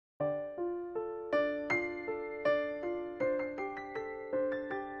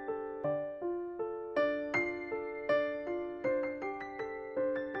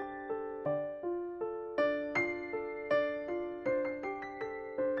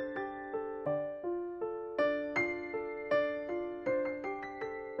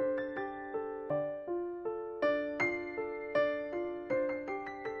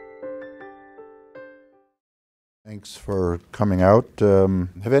Thanks for coming out.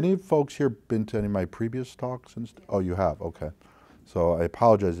 Have any folks here been to any of my previous talks? Oh, you have, okay. So I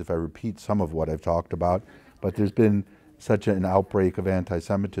apologize if I repeat some of what I've talked about, but there's been such an outbreak of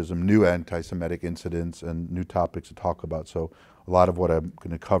anti-Semitism, new anti-Semitic incidents, and new topics to talk about. So a lot of what I'm going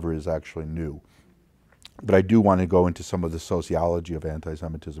to cover is actually new. But I do want to go into some of the sociology of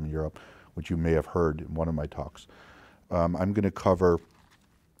anti-Semitism in Europe, which you may have heard in one of my talks. I'm going to cover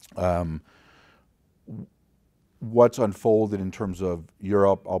what's unfolded in terms of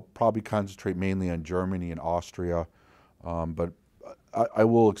Europe. I'll probably concentrate mainly on Germany and Austria, but I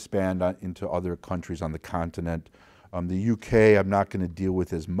will expand into other countries on the continent. The UK I'm not going to deal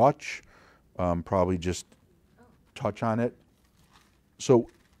with as much, probably just touch on it. So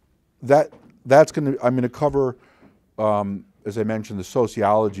that's going to, I'm going to cover, as I mentioned, the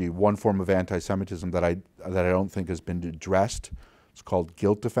sociology, one form of anti-Semitism that I don't think has been addressed. It's called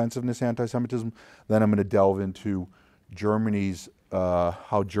guilt defensiveness anti-Semitism. Then I'm going to delve into Germany's,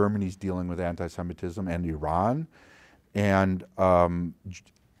 how Germany's dealing with anti-Semitism, and Iran, and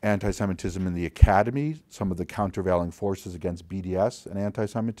anti-Semitism in the academy, some of the countervailing forces against BDS and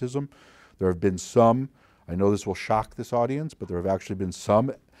anti-Semitism. There have been some, I know this will shock this audience, but there have actually been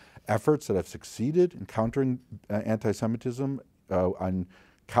some efforts that have succeeded in countering anti-Semitism on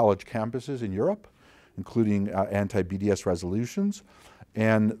college campuses in Europe, including anti-BDS resolutions.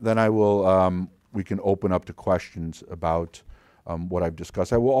 And then I will, we can open up to questions about what I've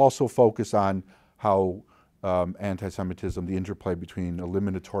discussed. I will also focus on how anti-Semitism, the interplay between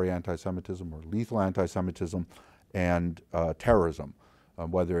eliminatory anti-Semitism or lethal anti-Semitism and terrorism,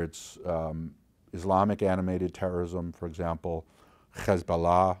 whether it's Islamic animated terrorism, for example,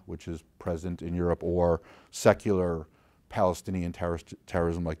 Hezbollah, which is present in Europe, or secular Palestinian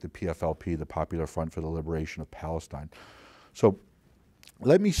terrorism like the PFLP, the Popular Front for the Liberation of Palestine. So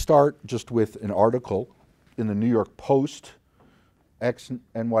let me start just with an article in the New York Post,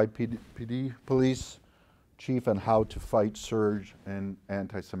 ex-NYPD police chief on how to fight surge in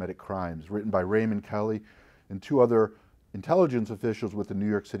anti-Semitic crimes, written by Raymond Kelly and two other intelligence officials with the New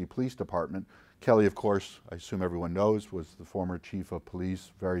York City Police Department. Kelly, of course, I assume everyone knows, was the former chief of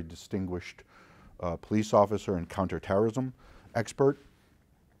police, very distinguished police officer and counterterrorism expert.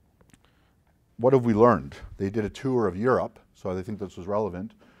 What have we learned? They did a tour of Europe, so I think this was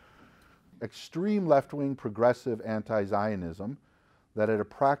relevant. Extreme left-wing progressive anti-Zionism that at a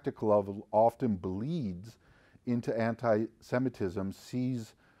practical level often bleeds into anti-Semitism see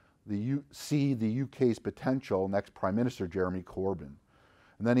the UK's potential next Prime Minister, Jeremy Corbyn.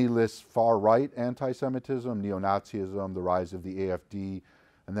 And then he lists far-right anti-Semitism, neo-Nazism, the rise of the AfD,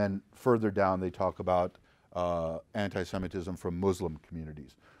 and then further down they talk about anti-Semitism from Muslim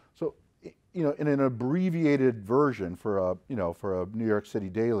communities. So, you know, in an abbreviated version for a New York City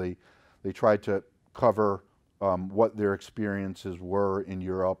daily, they tried to cover what their experiences were in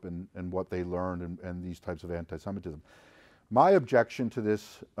Europe and what they learned and these types of anti-Semitism. My objection to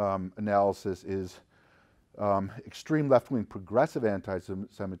this analysis is extreme left-wing progressive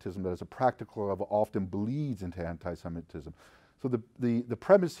anti-Semitism that as a practical level often bleeds into anti-Semitism. So the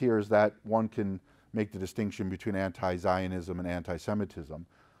premise here is that one can make the distinction between anti-Zionism and anti-Semitism,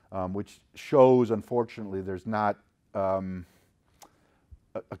 which shows, unfortunately, there's not a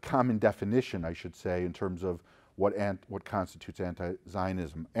common definition, I should say, in terms of what constitutes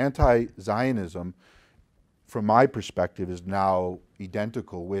anti-Zionism. Anti-Zionism, from my perspective, is now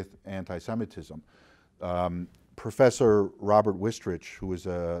identical with anti-Semitism. Professor Robert Wistrich, who was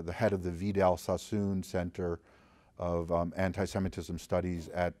the head of the Vidal Sassoon Center of Anti-Semitism Studies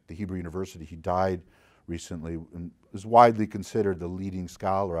at the Hebrew University, he died recently and is widely considered the leading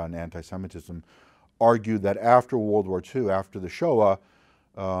scholar on anti-Semitism, argued that after World War II, after the Shoah,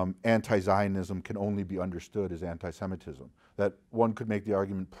 anti-Zionism can only be understood as anti-Semitism. That one could make the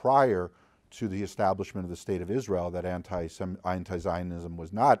argument prior to the establishment of the State of Israel that anti-Zionism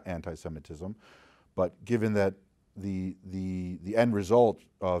was not anti-Semitism, but given that the end result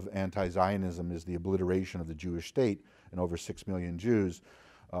of anti-Zionism is the obliteration of the Jewish state and over 6 million Jews,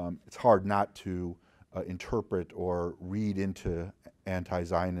 it's hard not to interpret or read into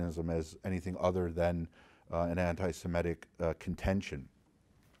anti-Zionism as anything other than an anti-Semitic contention.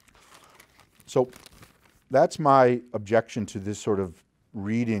 So that's my objection to this sort of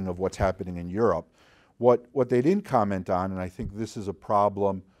reading of what's happening in Europe. What they didn't comment on, and I think this is a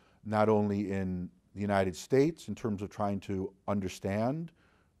problem not only in the United States in terms of trying to understand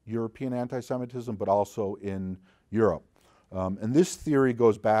European anti-Semitism, but also in Europe. And this theory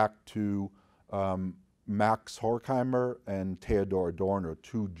goes back to Max Horkheimer and Theodor Adorno,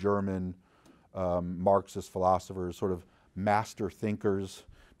 two German Marxist philosophers, sort of master thinkers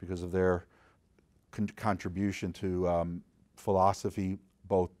because of their contribution to philosophy,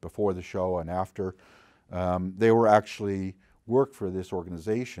 both before the show and after. They were actually worked for this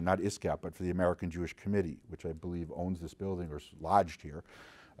organization, not ISGAP, but for the American Jewish Committee, which I believe owns this building or is lodged here,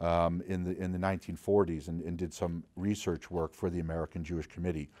 in the 1940s, and did some research work for the American Jewish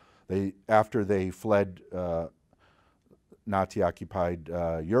Committee. After they fled Nazi-occupied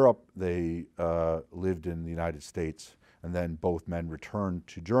Europe, they lived in the United States, and then both men returned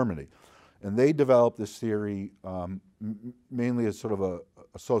to Germany. And they developed this theory mainly as sort of a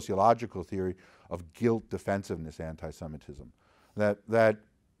sociological theory of guilt defensiveness anti-Semitism. That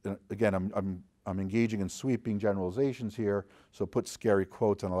again, I'm engaging in sweeping generalizations here, so put scary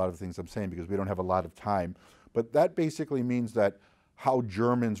quotes on a lot of things I'm saying because we don't have a lot of time. But that basically means that how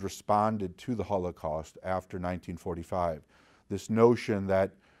Germans responded to the Holocaust after 1945. This notion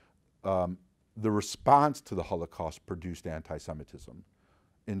that the response to the Holocaust produced anti-Semitism.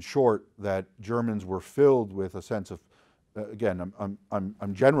 In short, that Germans were filled with a sense of, again,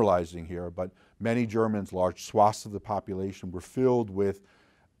 I'm generalizing here, but many Germans, large swaths of the population, were filled with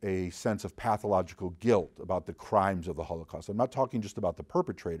a sense of pathological guilt about the crimes of the Holocaust. I'm not talking just about the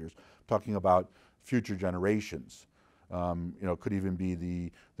perpetrators, I'm talking about future generations. It could even be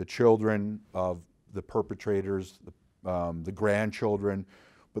the children of the perpetrators, the grandchildren,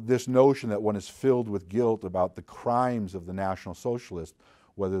 but this notion that one is filled with guilt about the crimes of the National Socialists,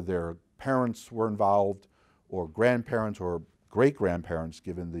 whether their parents were involved or grandparents or great-grandparents,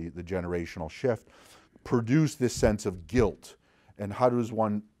 given the generational shift, produce this sense of guilt. And how does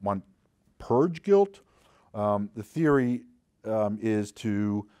one purge guilt? The theory is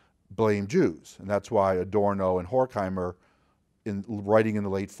to blame Jews, and that's why Adorno and Horkheimer, writing in the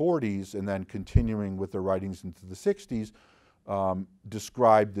late 40s and then continuing with their writings into the 60s,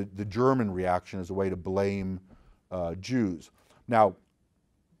 described the German reaction as a way to blame Jews. Now,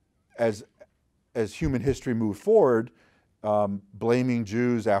 as human history moved forward, blaming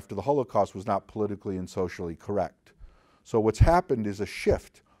Jews after the Holocaust was not politically and socially correct. So what's happened is a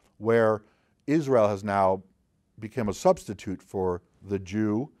shift where Israel has now become a substitute for the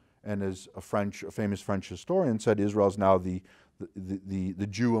Jew, and as a famous French historian said, Israel is now the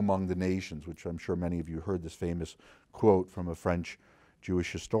Jew among the nations, which I'm sure many of you heard this famous quote from a French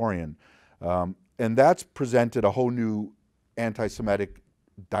Jewish historian. And that's presented a whole new anti-Semitic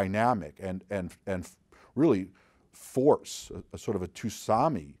dynamic and really force a sort of a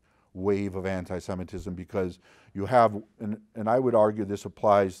tsunami wave of anti-Semitism, because you have, and I would argue this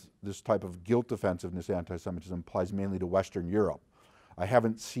type of guilt defensiveness anti-Semitism applies mainly to Western Europe. I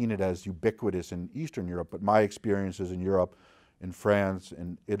haven't seen it as ubiquitous in Eastern Europe, but my experiences in Europe, in France,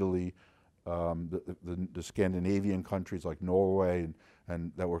 in Italy, the Scandinavian countries like Norway,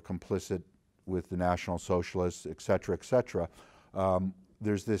 and that were complicit with the National Socialists, et cetera,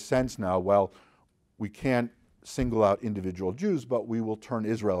 there's this sense now, well, we can't single out individual Jews, but we will turn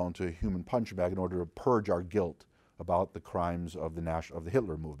Israel into a human punching bag in order to purge our guilt about the crimes of the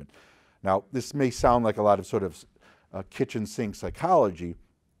Hitler movement. Now, this may sound like a lot of sort of kitchen sink psychology,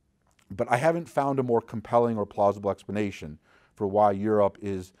 but I haven't found a more compelling or plausible explanation for why Europe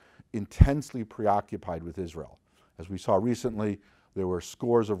is intensely preoccupied with Israel. As we saw recently, there were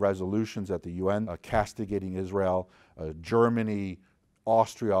scores of resolutions at the UN castigating Israel. Germany,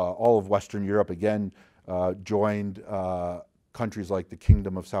 Austria, all of Western Europe again joined countries like the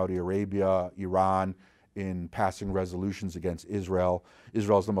Kingdom of Saudi Arabia, Iran, in passing resolutions against Israel.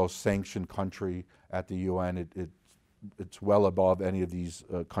 Israel is the most sanctioned country at the UN. It's well above any of these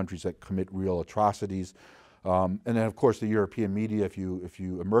countries that commit real atrocities. And then, of course, the European media, if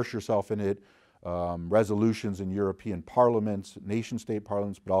you immerse yourself in it, resolutions in European parliaments, nation-state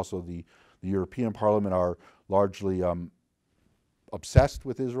parliaments, but also the European Parliament are largely obsessed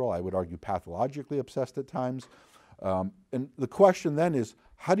with Israel. I would argue pathologically obsessed at times. And the question then is,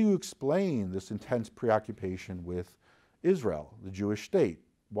 how do you explain this intense preoccupation with Israel, the Jewish state?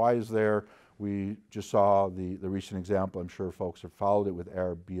 Why is there, we just saw the recent example, I'm sure folks have followed it with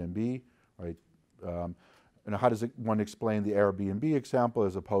Airbnb, right? And how does one explain the Airbnb example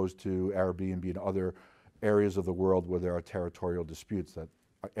as opposed to Airbnb in other areas of the world where there are territorial disputes that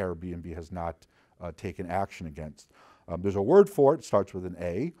Airbnb has not taken action against? There's a word for it starts with an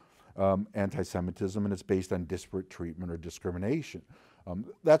A, anti-Semitism, and it's based on disparate treatment or discrimination.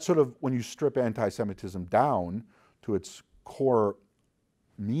 That's sort of, when you strip anti-Semitism down to its core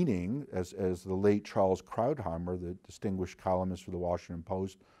meaning, as the late Charles Krauthammer, the distinguished columnist for the Washington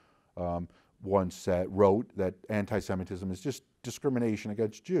Post, once wrote, that anti-Semitism is just discrimination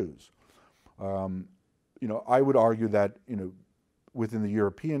against Jews. I would argue that, within the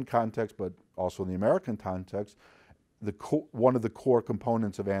European context, but also in the American context, one of the core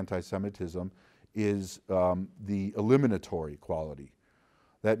components of anti-Semitism is the eliminatory quality.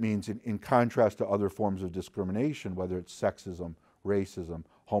 That means in contrast to other forms of discrimination, whether it's sexism, racism,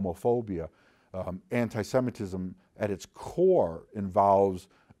 homophobia, anti-Semitism at its core involves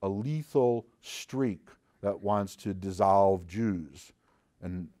a lethal streak that wants to dissolve Jews.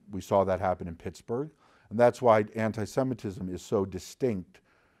 And we saw that happen in Pittsburgh. And that's why anti-Semitism is so distinct.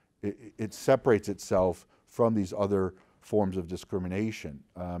 It separates itself from these other forms of discrimination.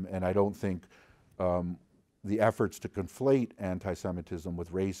 And I don't think the efforts to conflate anti-Semitism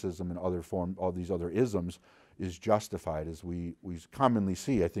with racism and all these other isms is justified, as we commonly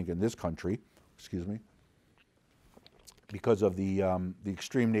see, I think, in this country, excuse me, because of the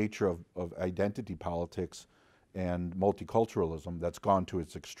extreme nature of identity politics and multiculturalism that's gone to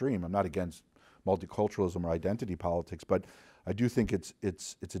its extreme. I'm not against multiculturalism or identity politics, but I do think it's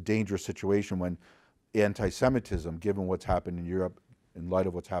a dangerous situation when anti-Semitism, given what's happened in Europe, in light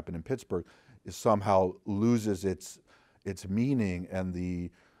of what's happened in Pittsburgh, is somehow loses its meaning and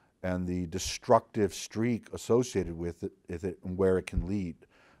the destructive streak associated with it and where it can lead.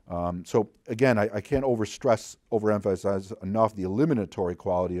 So again, I can't overemphasize enough the eliminatory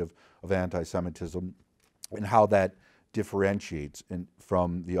quality of anti-Semitism and how that differentiates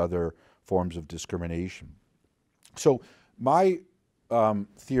from the other forms of discrimination. So my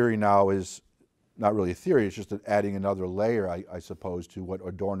theory now is not really a theory, it's just adding another layer, I suppose, to what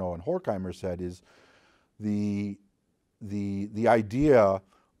Adorno and Horkheimer said, is the idea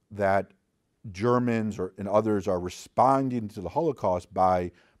that Germans and others are responding to the Holocaust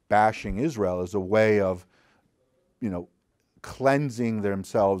by bashing Israel as a way of, cleansing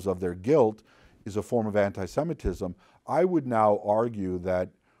themselves of their guilt is a form of anti-Semitism. I would now argue that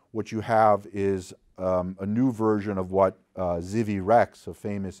what you have is a new version of what Zivi Rex, a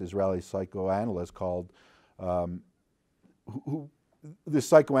famous Israeli psychoanalyst, called, the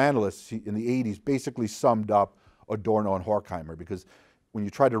psychoanalysts in the 80s basically summed up Adorno and Horkheimer, because when you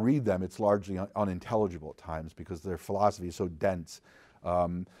try to read them, it's largely unintelligible at times because their philosophy is so dense.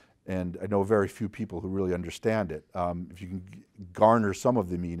 And I know very few people who really understand it. If you can garner some of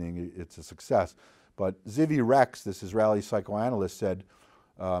the meaning, it's a success. But Zivi Rex, this Israeli psychoanalyst, said,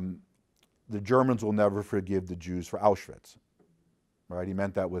 the Germans will never forgive the Jews for Auschwitz. Right? He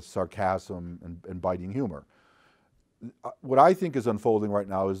meant that with sarcasm and biting humor. What I think is unfolding right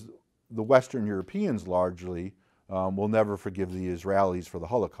now is the Western Europeans largely will never forgive the Israelis for the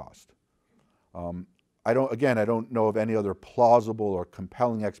Holocaust. I don't know of any other plausible or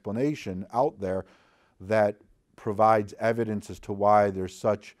compelling explanation out there that provides evidence as to why there's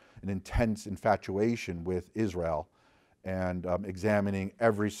such an intense infatuation with Israel and examining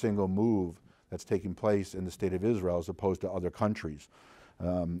every single move that's taking place in the state of Israel as opposed to other countries.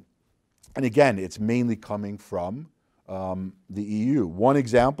 And again, it's mainly coming from the EU. One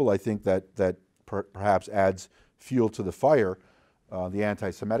example, I think, that perhaps adds fuel to the fire, the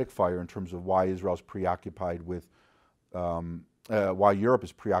anti-Semitic fire, in terms of why Israel's preoccupied with, why Europe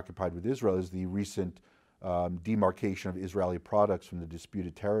is preoccupied with Israel, is the recent demarcation of Israeli products from the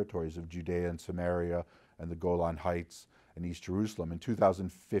disputed territories of Judea and Samaria and the Golan Heights and East Jerusalem. In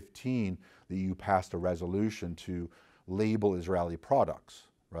 2015, the EU passed a resolution to label Israeli products,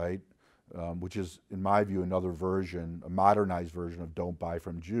 right? Which is, in my view, another version, a modernized version of "Don't Buy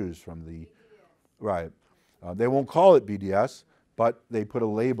from Jews" from the, right. They won't call it BDS, but they put a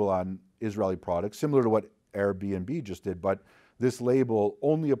label on Israeli products, similar to what Airbnb just did, but this label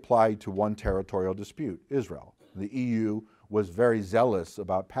only applied to one territorial dispute, Israel. The EU was very zealous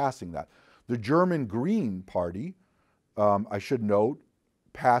about passing that. The German Green Party, I should note,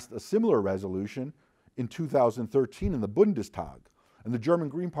 passed a similar resolution in 2013 in the Bundestag. And the German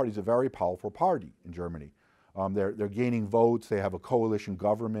Green Party is a very powerful party in Germany. They're gaining votes. They have a coalition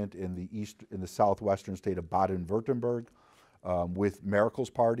government in the southwestern state of Baden-Württemberg with Merkel's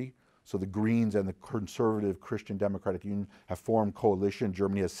party. So the Greens and the conservative Christian Democratic Union have formed coalition.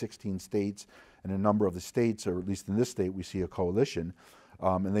 Germany has 16 states, and a number of the states, or at least in this state, we see a coalition.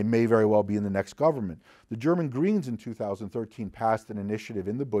 And they may very well be in the next government. The German Greens in 2013 passed an initiative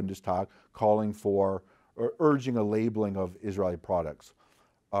in the Bundestag calling for, or urging a labeling of Israeli products.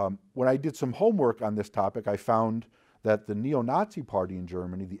 When I did some homework on this topic, I found that the neo-Nazi party in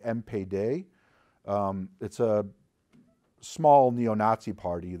Germany, the MPD, it's a small neo-Nazi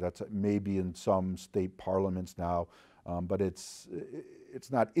party that's maybe in some state parliaments now, but it's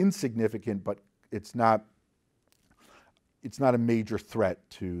not insignificant, but it's not a major threat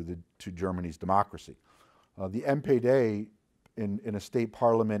to Germany's democracy. The MPD in a state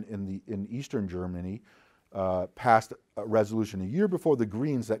parliament in eastern Germany passed a resolution a year before the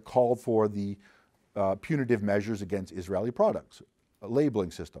Greens that called for the punitive measures against Israeli products, a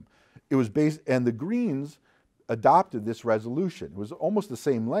labeling system. it was based, and the Greens adopted this resolution. It was almost the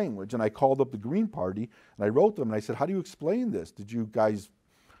same language, and I called up the Green Party and I wrote them and I said, how do you explain this? Did you guys,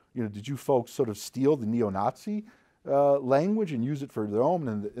 did you folks sort of steal the neo-Nazi language and use it for their own?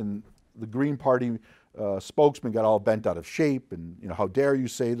 And the Green Party spokesman got all bent out of shape, and how dare you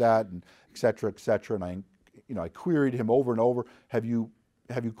say that, and et cetera, et cetera. And I queried him over and over. Have you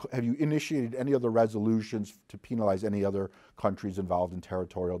initiated any other resolutions to penalize any other countries involved in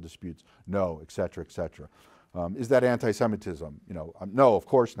territorial disputes? No, et cetera, et cetera. Is that anti-Semitism? No, of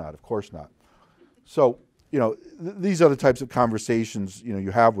course not. Of course not. So these are the types of conversations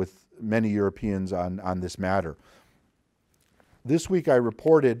you have with many Europeans on this matter. This week I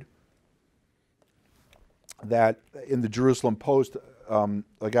reported that in the Jerusalem Post,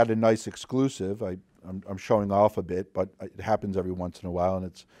 I got a nice exclusive. I'm showing off a bit, but it happens every once in a while, and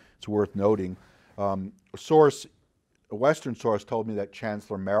it's worth noting. A Western source told me that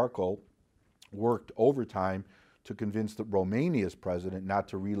Chancellor Merkel worked overtime to convince the Romania's president not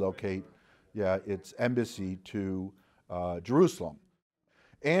to relocate its embassy to Jerusalem.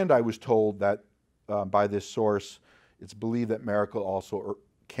 And I was told that by this source, it's believed that Merkel also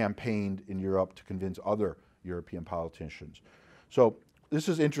campaigned in Europe to convince other European politicians. So this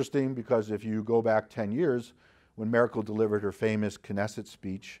is interesting because if you go back 10 years, when Merkel delivered her famous Knesset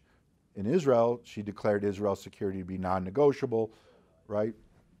speech in Israel, she declared Israel's security to be non-negotiable, right?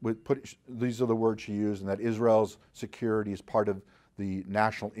 These are the words she used, and that Israel's security is part of the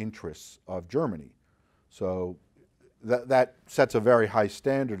national interests of Germany. So that sets a very high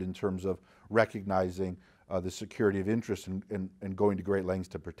standard in terms of recognizing the security of interest and going to great lengths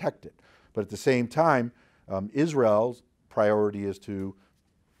to protect it. But at the same time, Israel's priority is to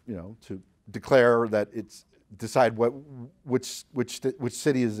declare that decide which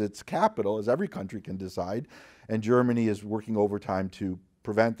city is its capital, as every country can decide, and Germany is working overtime to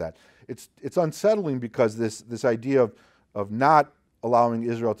prevent that. It's unsettling because this idea of not allowing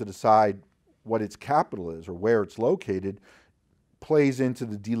Israel to decide what its capital is or where it's located plays into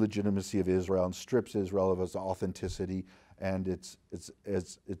the delegitimacy of Israel and strips Israel of its authenticity and its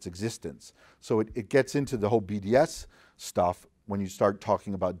existence. So it gets into the whole BDS stuff when you start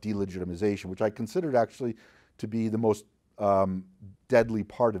talking about delegitimization, which I considered actually to be the most deadly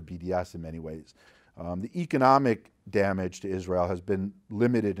part of BDS in many ways. The economic damage to Israel has been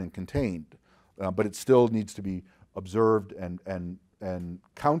limited and contained, but it still needs to be observed and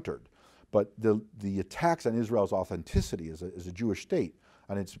countered. But the attacks on Israel's authenticity as a Jewish state,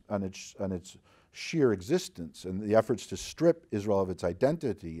 on its sheer existence, and the efforts to strip Israel of its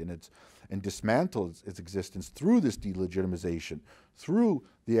identity and dismantle its existence through this delegitimization, through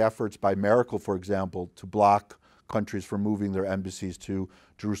the efforts by Merkel, for example, to block countries from moving their embassies to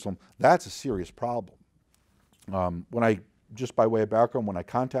Jerusalem, that's a serious problem. Just by way of background, when I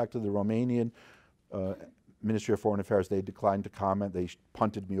contacted the Romanian Ministry of Foreign Affairs, they declined to comment. They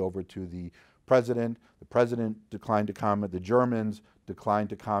punted me over to the president. The president declined to comment. The Germans declined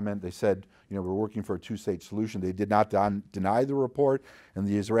to comment. They said, we're working for a two-state solution. They did not deny the report, and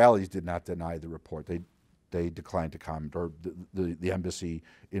the Israelis did not deny the report. They declined to comment, or the embassy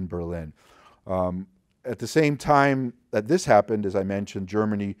in Berlin. At the same time that this happened, as I mentioned,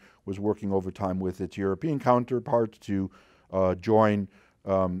 Germany was working overtime with its European counterparts to join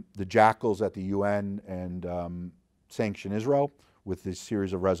the jackals at the UN and sanction Israel with this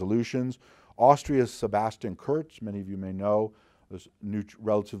series of resolutions. Austria's Sebastian Kurz, many of you may know, this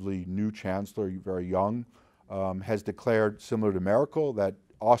relatively new chancellor, very young, has declared, similar to Merkel, that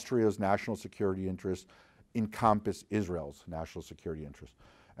Austria's national security interests encompass Israel's national security interests.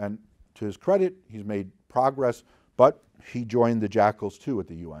 And to his credit, he's made progress, but he joined the jackals too at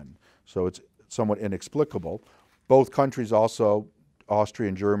the UN. So it's somewhat inexplicable. Both countries also, Austria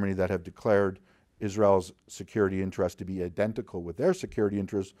and Germany, that have declared Israel's security interests to be identical with their security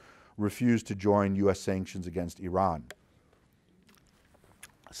interests, refused to join U.S. sanctions against Iran.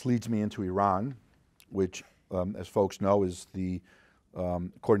 This leads me into Iran, which, as folks know, is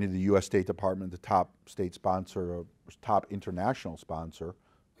according to the U.S. State Department, the top state sponsor, or top international sponsor,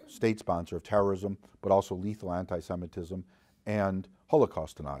 state sponsor of terrorism, but also lethal anti-Semitism and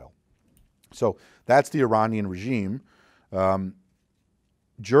Holocaust denial. So that's the Iranian regime.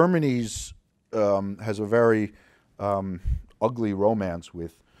 Germany's has a very ugly romance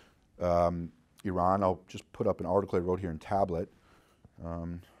with Iran. I'll just put up an article I wrote here in Tablet.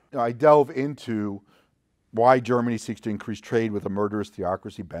 I delve into why Germany seeks to increase trade with a murderous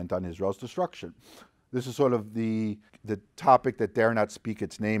theocracy bent on Israel's destruction. This is sort of the topic that dare not speak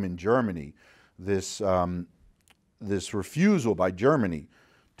its name in Germany, this refusal by Germany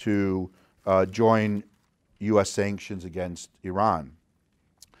to join U.S. sanctions against Iran.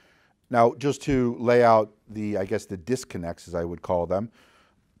 Now, just to lay out the, I guess, the disconnects, as I would call them.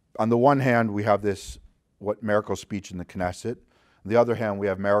 On the one hand, we have this, what Merkel's speech in the Knesset. On the other hand, we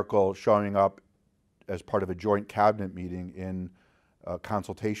have Merkel showing up as part of a joint cabinet meeting in a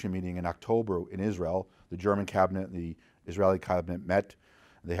consultation meeting in October in Israel. The German cabinet and the Israeli cabinet met.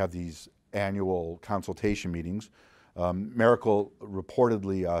 They have these annual consultation meetings. Merkel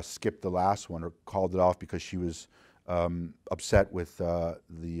reportedly skipped the last one or called it off because she was upset with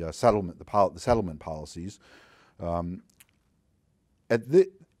the settlement policies.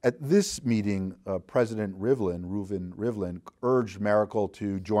 At this meeting, President Reuven Rivlin, urged Merkel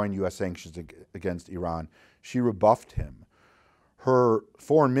to join U.S. sanctions against Iran. She rebuffed him. Her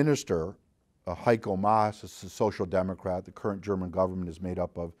foreign minister, Heiko Maas, is a social democrat. The current German government is made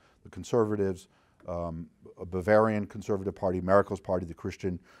up of the conservatives, a Bavarian Conservative Party, Merkel's party, the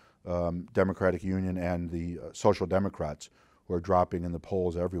Christian Democratic Union, and the Social Democrats, who are dropping in the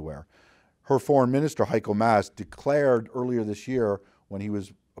polls everywhere. Her foreign minister, Heiko Maas, declared earlier this year, when he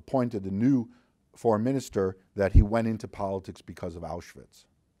was appointed the new foreign minister, that he went into politics because of Auschwitz.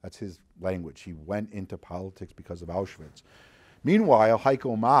 That's his language. He went into politics because of Auschwitz. Meanwhile,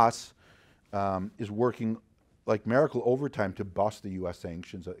 Heiko Maas is working like Merkel overtime to bust the U.S.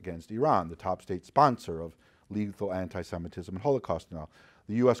 sanctions against Iran, the top state sponsor of lethal anti-Semitism and Holocaust denial.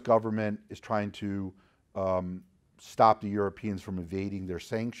 The U.S. government is trying to stop the Europeans from evading their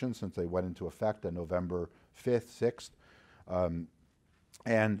sanctions since they went into effect on November 5th, 6th.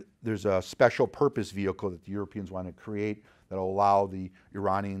 And there's a special purpose vehicle that the Europeans want to create that will allow the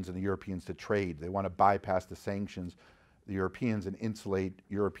Iranians and the Europeans to trade. They want to bypass the sanctions, the Europeans, and insulate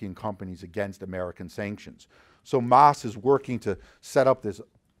European companies against American sanctions. So Maas is working to set up this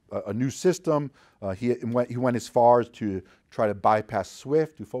a new system. He went as far as to try to bypass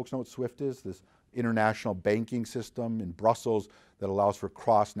SWIFT. Do folks know what SWIFT is? This international banking system in Brussels that allows for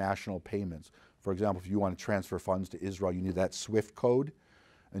cross-national payments. For example, if you want to transfer funds to Israel, you need that SWIFT code,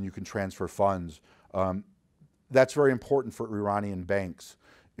 and you can transfer funds. That's very important for Iranian banks.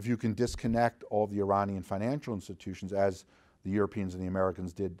 If you can disconnect all the Iranian financial institutions, as the Europeans and the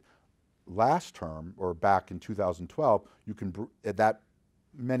Americans did last term, or back in 2012, you can, that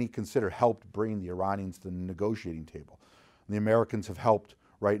many consider helped bring the Iranians to the negotiating table. And the Americans have helped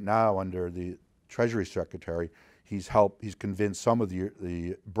right now under the Treasury Secretary. He's convinced some of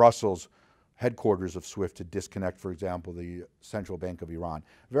the Brussels headquarters of SWIFT to disconnect, for example, the Central Bank of Iran.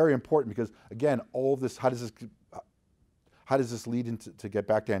 Very important because, again, all this, how does this lead into, to get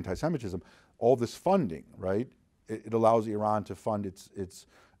back to anti-Semitism? All this funding, right? It allows Iran to fund its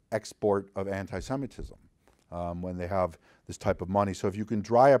export of anti-Semitism when they have this type of money. So if you can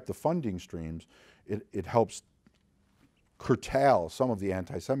dry up the funding streams, it helps curtail some of the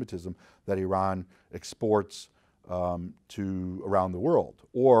anti-Semitism that Iran exports to around the world,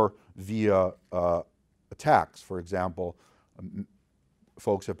 or via attacks. For example,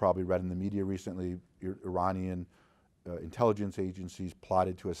 folks have probably read in the media recently, Iranian intelligence agencies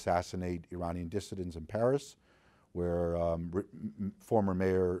plotted to assassinate Iranian dissidents in Paris, where former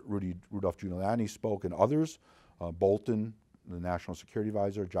Mayor Rudolph Giuliani spoke, and others. Bolton, the National Security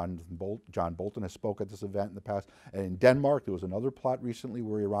Advisor, John Bolton, has spoke at this event in the past. And in Denmark, there was another plot recently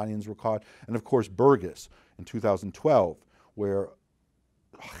where Iranians were caught. And of course, Burgas in 2012, where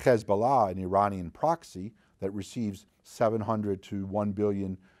Hezbollah, an Iranian proxy that receives $700 to $1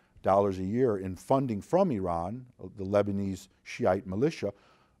 billion a year in funding from Iran, the Lebanese Shiite militia,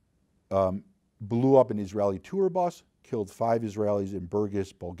 blew up an Israeli tour bus, killed 5 Israelis in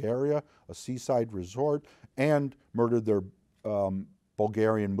Burgas, Bulgaria, a seaside resort, and murdered their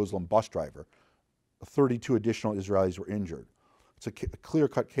Bulgarian Muslim bus driver. 32 additional Israelis were injured. It's a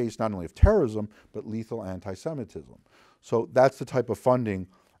clear-cut case not only of terrorism, but lethal anti-Semitism. So that's the type of funding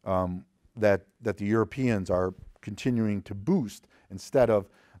that the Europeans are continuing to boost, instead of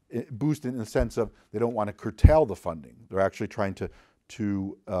boost in the sense of they don't want to curtail the funding. They're actually trying to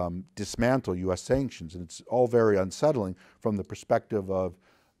dismantle U.S. sanctions, and it's all very unsettling from the perspective of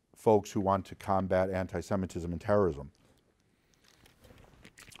folks who want to combat anti-Semitism and terrorism.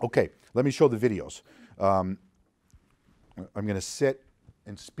 Okay, let me show the videos. I'm going to sit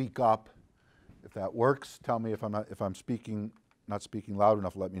and speak up. If that works, tell me if I'm not speaking loud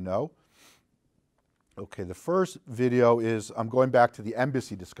enough. Let me know. Okay, the first video is, I'm going back to the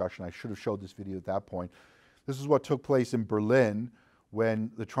embassy discussion. I should have showed this video at that point. This is what took place in Berlin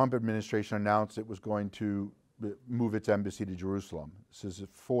when the Trump administration announced it was going to move its embassy to Jerusalem. This is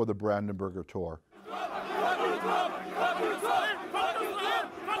for the Brandenburger Tor.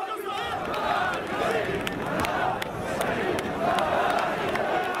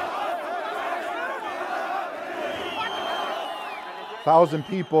 Thousand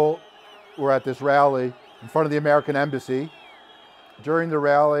people were at this rally in front of the American embassy. During the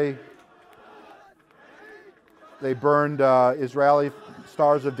rally, they burned Israeli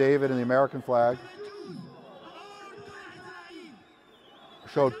Stars of David and the American flag.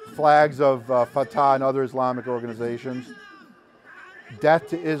 Showed flags of Fatah and other Islamic organizations. Death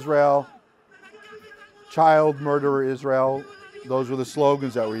to Israel, child murderer Israel. Those were the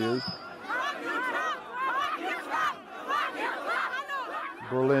slogans that were used.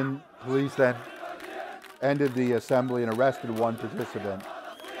 Berlin police then ended the assembly and arrested one participant.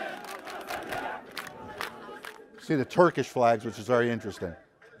 See the Turkish flags, which is very interesting.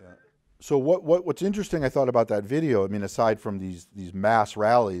 Yeah. So what's interesting, I thought, about that video, I mean, aside from these mass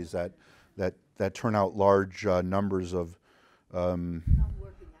rallies that turn out large numbers of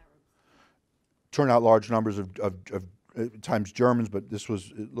times Germans, but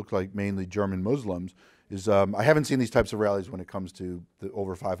it looked like mainly German Muslims, is I haven't seen these types of rallies when it comes to the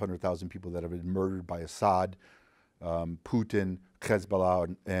over 500,000 people that have been murdered by Assad, Putin,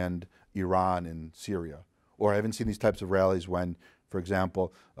 Hezbollah, and Iran in Syria. Or I haven't seen these types of rallies when, for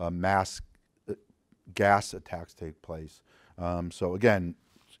example, mass gas attacks take place. So again,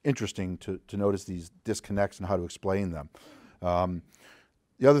 it's interesting to notice these disconnects and how to explain them.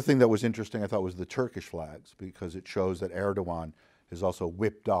 The other thing that was interesting, I thought, was the Turkish flags, because it shows that Erdogan has also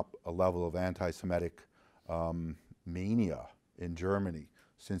whipped up a level of anti-Semitic mania in Germany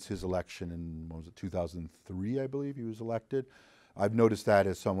since his election in, what was it, 2003, I believe he was elected. I've noticed that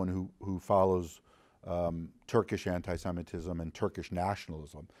as someone who follows Turkish anti-Semitism and Turkish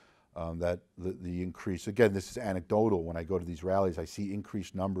nationalism, that the increase, again, this is anecdotal, when I go to these rallies, I see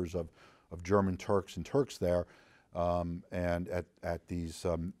increased numbers of German Turks and Turks there, and at these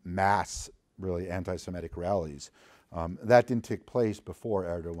mass, really anti-Semitic rallies. That didn't take place before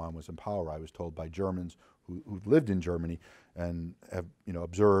Erdogan was in power, I was told by Germans who lived in Germany and have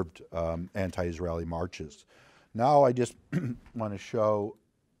observed anti-Israeli marches. Now I just want to show,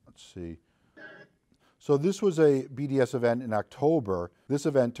 let's see. So this was a BDS event in October. This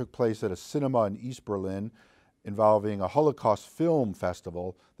event took place at a cinema in East Berlin involving a Holocaust film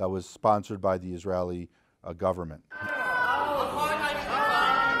festival that was sponsored by the Israeli government.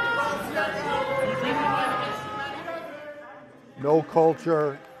 No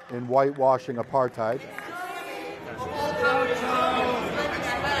culture in whitewashing apartheid.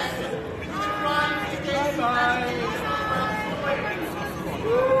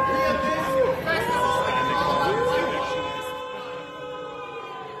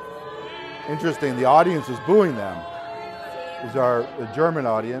 Interesting, the audience is booing them. These are the German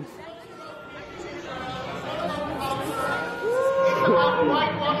audience.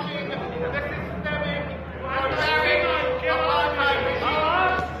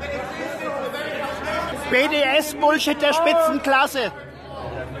 BDS-Bullshit der Spitzenklasse.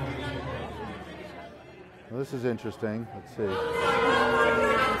 Well, this is interesting. Let's see.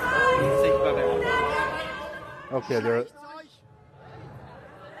 Okay, there.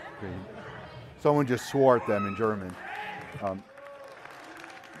 Someone just swore at them in German.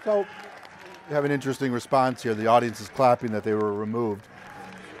 So you have an interesting response here. The audience is clapping that they were removed.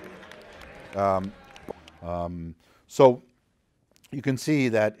 So you can see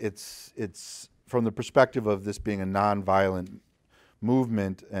that it's from the perspective of this being a nonviolent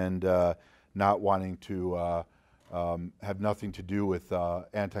movement and not wanting to have nothing to do with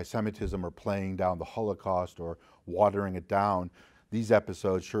anti-Semitism or playing down the Holocaust or watering it down. These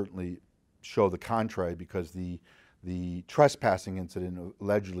episodes certainly show the contrary, because the trespassing incident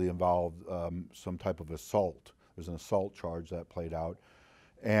allegedly involved some type of assault. There's an assault charge that played out.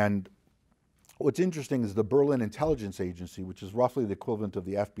 And what's interesting is the Berlin Intelligence Agency, which is roughly the equivalent of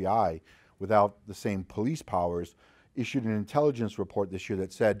the FBI without the same police powers, issued an intelligence report this year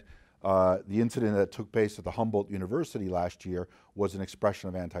that said the incident that took place at the Humboldt University last year was an expression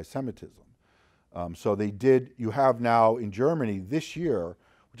of anti-Semitism. So they did, you have now in Germany this year,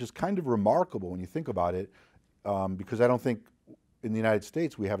 which is kind of remarkable when you think about it, because I don't think in the United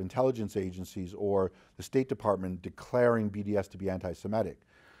States we have intelligence agencies or the State Department declaring BDS to be anti-Semitic.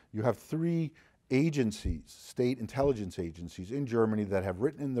 You have 3 agencies, state intelligence agencies in Germany that have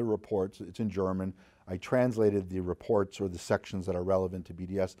written in their reports. It's in German. I translated the reports or the sections that are relevant to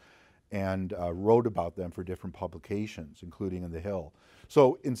BDS and wrote about them for different publications, including in The Hill.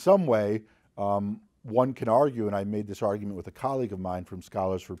 So in some way, one can argue, and I made this argument with a colleague of mine from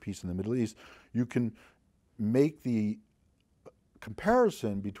Scholars for Peace in the Middle East, you can make the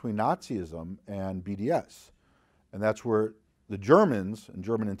comparison between Nazism and BDS. And that's where the Germans and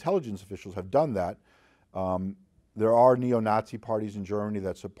German intelligence officials have done that. There are neo-Nazi parties in Germany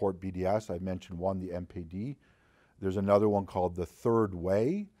that support BDS. I mentioned one, the MPD. There's another one called the Third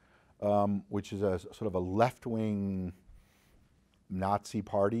Way. which is a sort of a left-wing Nazi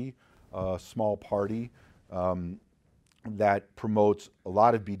party, small party that promotes a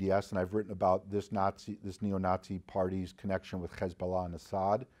lot of BDS, and I've written about this neo-Nazi party's connection with Hezbollah and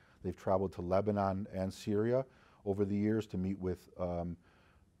Assad. They've traveled to Lebanon and Syria over the years to meet with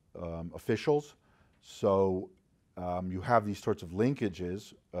officials. So you have these sorts of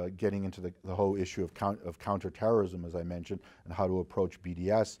linkages getting into the whole issue of counterterrorism, as I mentioned, and how to approach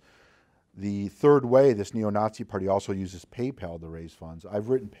BDS. The Third Way, this neo-Nazi party, also uses PayPal to raise funds. I've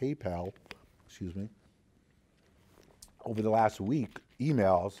written PayPal, over the last week,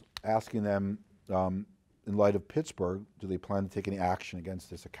 emails asking them, in light of Pittsburgh, do they plan to take any action against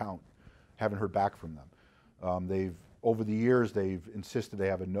this account? Haven't heard back from them. Over the years, they've insisted they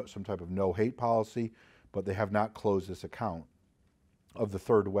have some type of no-hate policy, but they have not closed this account of the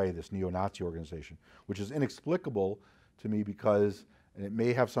Third Way, this neo-Nazi organization, which is inexplicable to me because, and it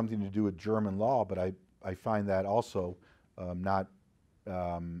may have something to do with German law, but I find that also not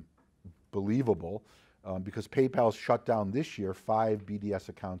believable because PayPal shut down this year 5 BDS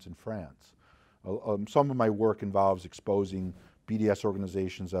accounts in France. Some of my work involves exposing BDS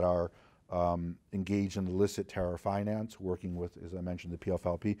organizations that are engaged in illicit terror finance, working with, as I mentioned, the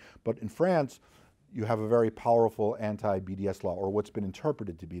PFLP. But in France, you have a very powerful anti-BDS law, or what's been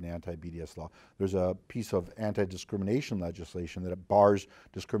interpreted to be an anti-BDS law. There's a piece of anti-discrimination legislation that bars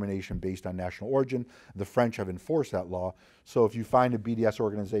discrimination based on national origin. The French have enforced that law. So if you find a BDS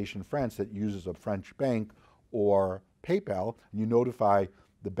organization in France that uses a French bank or PayPal, and you notify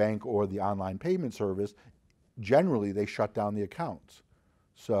the bank or the online payment service, generally they shut down the accounts.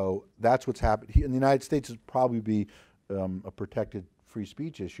 So that's what's happened. In the United States, it'd probably be a protected free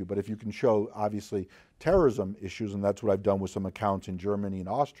speech issue, but if you can show, obviously, terrorism issues, and that's what I've done with some accounts in Germany and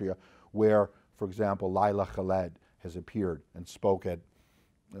Austria, where, for example, Laila Khaled has appeared and spoke at,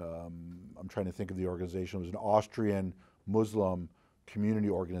 I'm trying to think of the organization, it was an Austrian Muslim community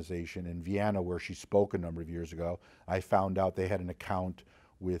organization in Vienna where she spoke a number of years ago. I found out they had an account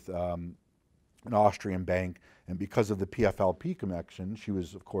with an Austrian bank, and because of the PFLP connection, she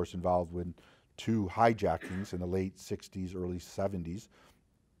was, of course, involved with 2 hijackings in the late 60s, early 70s,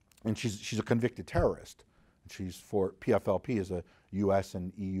 and she's a convicted terrorist. She's for PFLP is a U.S.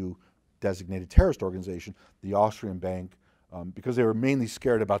 and EU designated terrorist organization. The Austrian bank, because they were mainly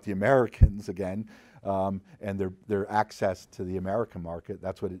scared about the Americans again, and their access to the American market,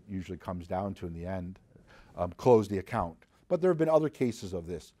 that's what it usually comes down to in the end, closed the account. But there have been other cases of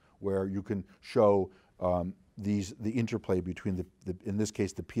this where you can show the interplay between, in this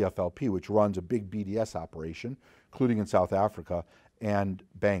case, the PFLP, which runs a big BDS operation, including in South Africa, and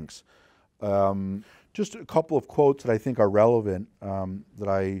banks. Just a couple of quotes that I think are relevant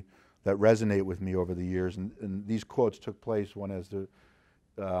that resonate with me over the years, and these quotes took place, one has to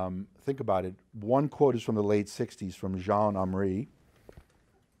think about it. One quote is from the late 60s from Jean Amri.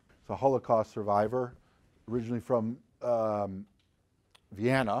 It's a Holocaust survivor, originally from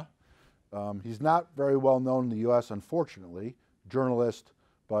Vienna. He's not very well known in the U.S., unfortunately, journalist,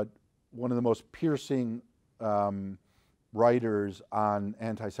 but one of the most piercing writers on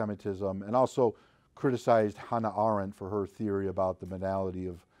anti-Semitism, and also criticized Hannah Arendt for her theory about the banality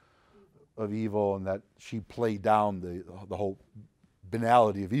of evil, and that she played down the whole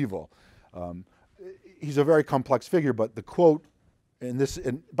banality of evil. He's a very complex figure, but the quote in this,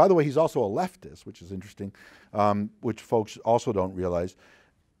 and by the way, he's also a leftist, which is interesting, which folks also don't realize.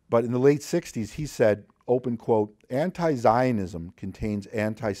 But in the late 60s, he said, open quote, "Anti-Zionism contains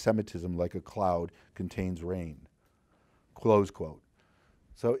anti-Semitism like a cloud contains rain," close quote.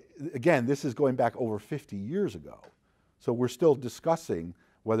 So again, this is going back over 50 years ago. So we're still discussing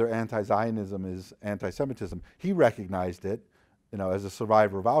whether anti-Zionism is anti-Semitism. He recognized it, as a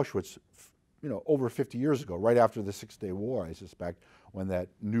survivor of Auschwitz, over 50 years ago, right after the Six-Day War, I suspect, when that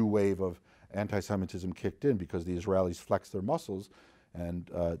new wave of anti-Semitism kicked in because the Israelis flexed their muscles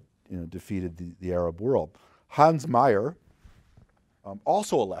and defeated the Arab world. Hans Meyer,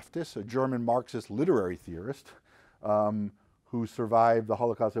 also a leftist, a German Marxist literary theorist, who survived the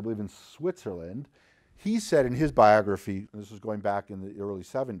Holocaust, I believe, in Switzerland, he said in his biography, and this was going back in the early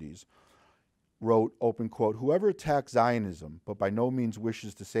 70s, wrote, open quote, "Whoever attacks Zionism, but by no means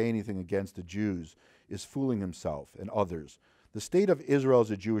wishes to say anything against the Jews, is fooling himself and others. The state of Israel is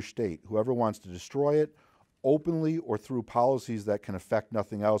a Jewish state. Whoever wants to destroy it, openly or through policies that can affect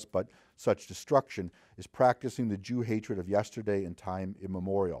nothing else but such destruction, is practicing the Jew hatred of yesterday and time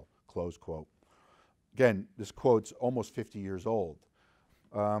immemorial," close quote. Again, this quote's almost 50 years old.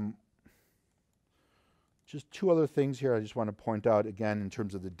 Just 2 other things here I just want to point out, again, in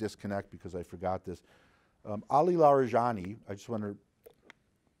terms of the disconnect, because I forgot this. Ali Larijani, I just want to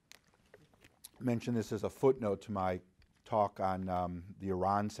mention this as a footnote to my talk on the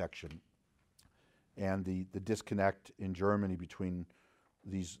Iran section and the disconnect in Germany between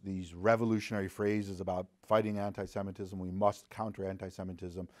these revolutionary phrases about fighting anti-Semitism. We must counter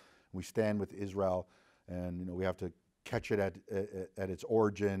anti-Semitism. We stand with Israel, and we have to catch it at its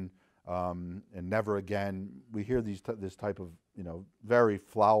origin, and never again. We hear this type of very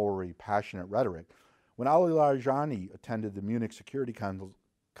flowery, passionate rhetoric. When Ali Larijani attended the Munich Security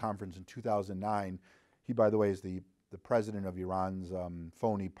Conference in 2009, he, by the way, is the president of Iran's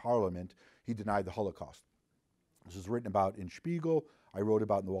phony parliament. He denied the Holocaust. This was written about in Spiegel. I wrote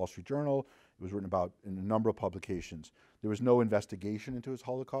about in the Wall Street Journal. It was written about in a number of publications. There was no investigation into his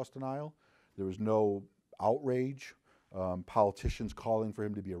Holocaust denial. There was no outrage, politicians calling for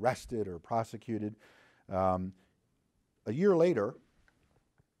him to be arrested or prosecuted. A year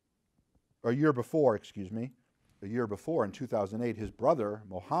before, in 2008, his brother,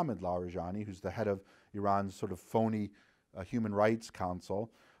 Mohammad Larijani, who's the head of Iran's sort of phony Human Rights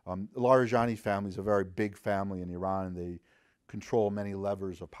Council. Larijani family is a very big family in Iran, and they control many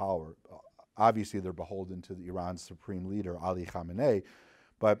levers of power. Obviously, they're beholden to Iran's supreme leader, Ali Khamenei.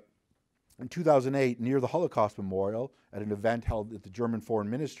 But in 2008, near the Holocaust Memorial, at an event held at the German Foreign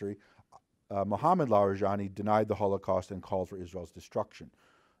Ministry, Mohammad Larijani denied the Holocaust and called for Israel's destruction.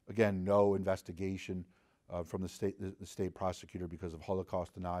 Again, no investigation from the state prosecutor because of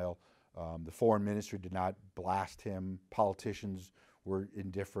Holocaust denial. The Foreign Ministry did not blast him. Politicians were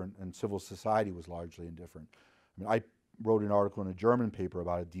indifferent, and civil society was largely indifferent. I mean, I wrote an article in a German paper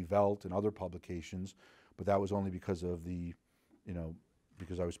about it, Die Welt and other publications, but that was only because of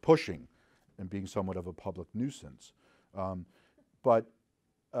because I was pushing and being somewhat of a public nuisance. But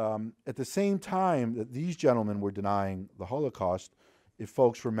at the same time that these gentlemen were denying the Holocaust, if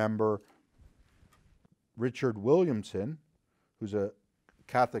folks remember, Richard Williamson, who's a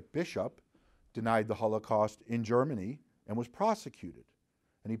Catholic bishop, denied the Holocaust in Germany and was prosecuted,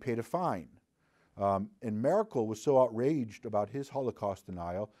 and he paid a fine. And Merkel was so outraged about his Holocaust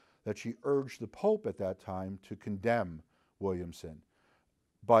denial that she urged the Pope at that time to condemn Williamson.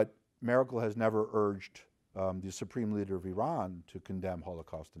 But Merkel has never urged the supreme leader of Iran to condemn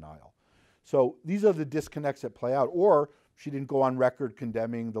Holocaust denial. So these are the disconnects that play out. Or she didn't go on record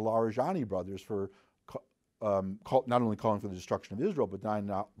condemning the Larijani brothers for not only calling for the destruction of Israel, but denying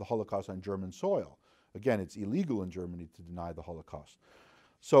the Holocaust on German soil. Again, it's illegal in Germany to deny the Holocaust.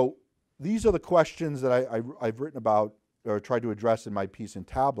 So these are the questions that I've written about or tried to address in my piece in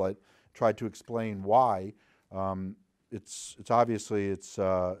Tablet, tried to explain why. It's obviously a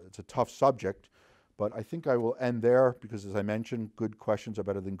tough subject, but I think I will end there because, as I mentioned, good questions are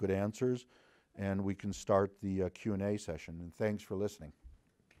better than good answers, and we can start the Q&A session. And thanks for listening.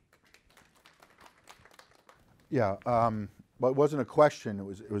 Yeah, well, it wasn't a question.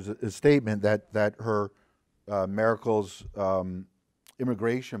 It was a statement that her Merkel's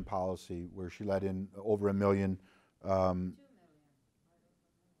immigration policy, where she let in over 1 million. 2 million.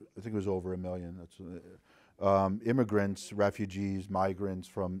 I think it was over 1 million. That's immigrants, refugees, migrants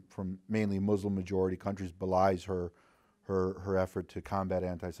from mainly Muslim-majority countries belies her effort to combat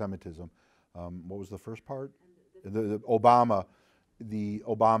anti-Semitism. What was the first part? The Obama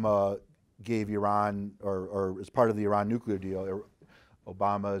gave Iran, or as part of the Iran nuclear deal,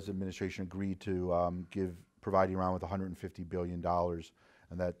 Obama's administration agreed to provide Iran with $150 billion,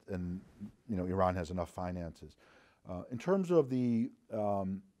 and Iran has enough finances. In terms of these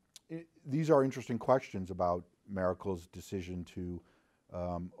are interesting questions about Merkel's decision to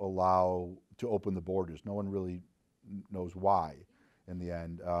open the borders. No one really knows why in the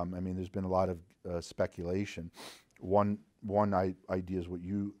end. I mean, there's been a lot of speculation. One idea is what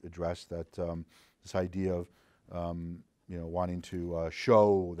you addressed, that this idea of wanting to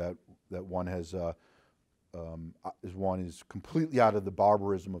show that one is completely out of the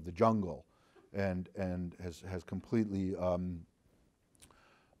barbarism of the jungle, and has completely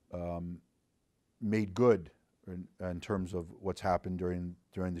made good in terms of what's happened during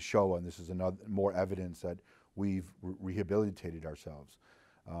the Shoah, and this is more evidence that we've rehabilitated ourselves.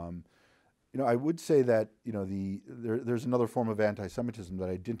 I would say that there's another form of anti-Semitism that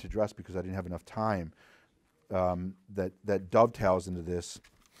I didn't address because I didn't have enough time, that dovetails into this.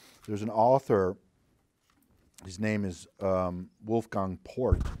 There's an author, his name is Wolfgang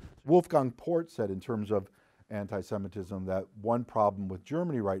Port. Wolfgang Port said, in terms of anti-Semitism, that one problem with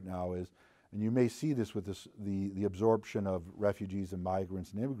Germany right now is, and you may see this with the absorption of refugees and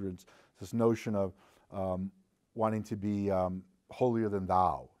migrants and immigrants, this notion of wanting to be holier than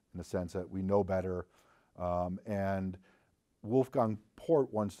thou, in the sense that we know better. And Wolfgang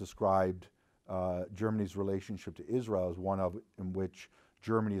Port once described Germany's relationship to Israel as one in which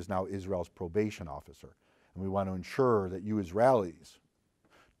Germany is now Israel's probation officer. And we want to ensure that you Israelis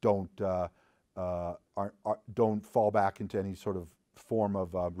don't fall back into any sort of form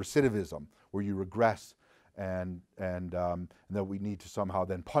of recidivism where you regress and that we need to somehow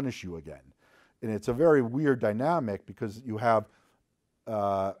then punish you again. And it's a very weird dynamic because you have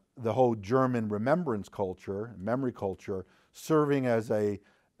the whole German remembrance culture, memory culture, serving as a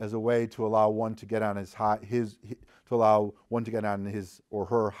way to allow one to get on his or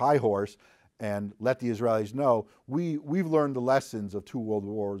her high horse and let the Israelis know we've learned the lessons of 2 world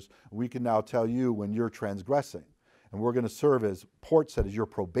wars. We can now tell you when you're transgressing, and we're going to serve as Port said as your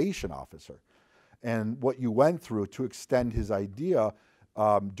probation officer. And what you went through to extend his idea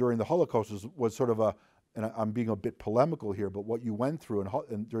during the Holocaust was sort of a, and I'm being a bit polemical here, but what you went through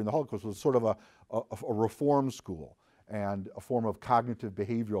during the Holocaust was sort of a reform school and a form of cognitive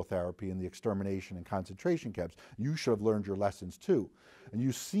behavioral therapy in the extermination and concentration camps. You should have learned your lessons too. And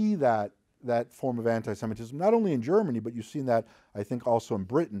you see that form of anti-Semitism, not only in Germany, but you've seen that, I think, also in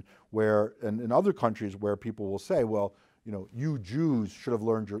Britain, where, and in other countries where people will say, well, you know, you Jews should have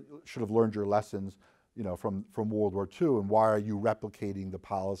learned your lessons, you know, from World War II, and why are you replicating the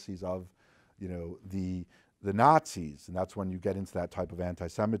policies of, you know, the Nazis? And that's when you get into that type of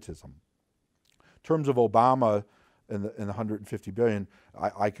anti-Semitism. In terms of Obama and the 150 billion,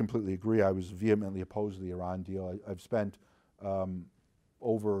 I completely agree. I was vehemently opposed to the Iran deal. I've spent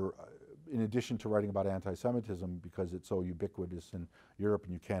in addition to writing about anti-Semitism, because it's so ubiquitous in Europe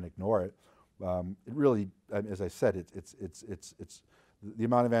and you can't ignore it, it really, as I said, it's the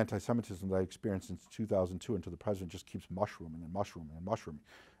amount of anti-Semitism that I experienced since 2002 until the president just keeps mushrooming and mushrooming and mushrooming.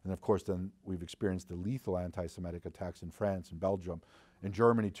 And of course, then we've experienced the lethal anti-Semitic attacks in France and Belgium, in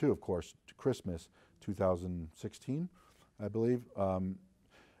Germany too, of course, to Christmas 2016, I believe,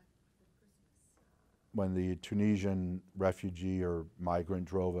 when the Tunisian refugee or migrant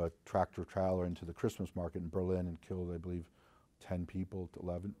drove a tractor trailer into the Christmas market in Berlin and killed, I believe, 10 people to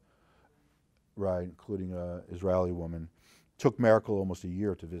 11. Right, including an Israeli woman. Took Merkel almost a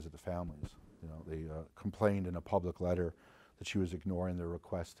year to visit the families. You know, they complained in a public letter that she was ignoring their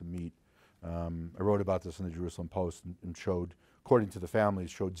request to meet. I wrote about this in the Jerusalem Post and showed, according to the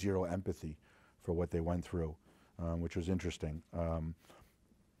families, showed zero empathy for what they went through, which was interesting.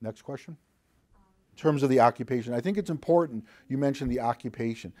 Next question. In terms of the occupation, I think it's important, you mentioned the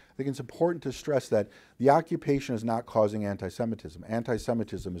occupation. I think it's important to stress that the occupation is not causing anti-Semitism.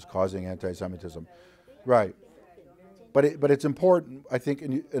 Anti-Semitism is causing anti-Semitism. Right. But it's important, I think,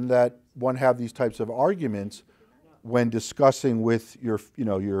 in that one have these types of arguments when discussing with your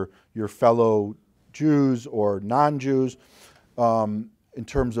fellow Jews or non-Jews in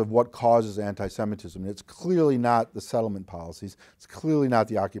terms of what causes anti-Semitism. And it's clearly not the settlement policies. It's clearly not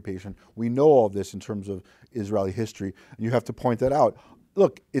the occupation. We know all of this in terms of Israeli history, and you have to point that out.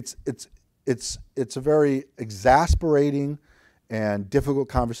 Look, it's a very exasperating and difficult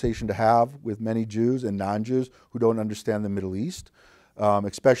conversation to have with many Jews and non-Jews who don't understand the Middle East,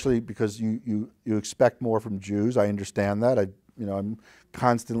 especially because you expect more from Jews. I understand that. I'm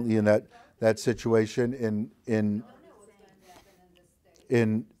constantly in that situation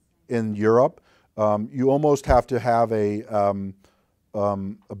in Europe. You almost have to have a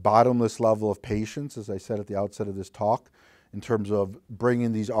bottomless level of patience, as I said at the outset of this talk, in terms of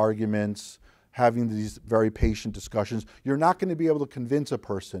bringing these arguments, having these very patient discussions. You're not going to be able to convince a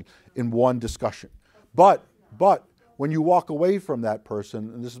person in one discussion. But when you walk away from that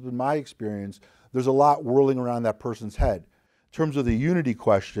person, and this has been my experience, there's a lot whirling around that person's head. In terms of the unity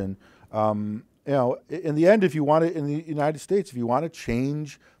question, in the end, if you want to, in the United States, if you want to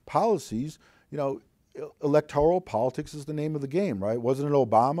change policies, electoral politics is the name of the game, right? Wasn't it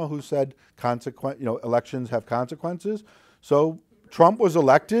Obama who said elections have consequences? So Trump was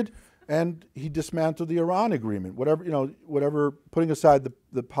elected, and he dismantled the Iran agreement. Whatever, putting aside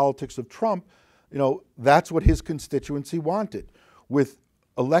the politics of Trump, that's what his constituency wanted. With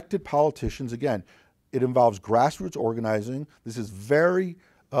elected politicians, again, it involves grassroots organizing. This is very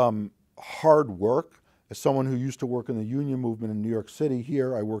hard work. As someone who used to work in the union movement in New York City,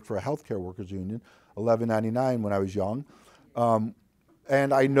 here I worked for a healthcare workers union, 1199 when I was young,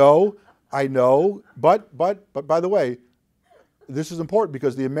 and I know. But by the way, this is important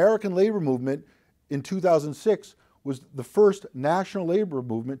because the American labor movement in 2006 was the first national labor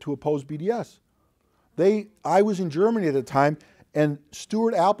movement to oppose BDS. I was in Germany at the time, and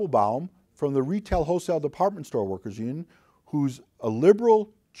Stuart Applebaum from the Retail Wholesale Department Store Workers Union, who's a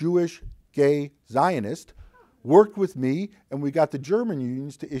liberal, Jewish, gay Zionist, worked with me, and we got the German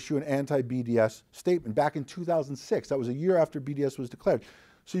unions to issue an anti-BDS statement back in 2006. That was a year after BDS was declared.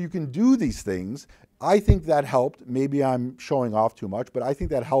 So you can do these things. I think that helped. Maybe I'm showing off too much, but I think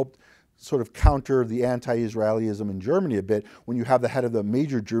that helped sort of counter the anti-Israelism in Germany a bit when you have the head of the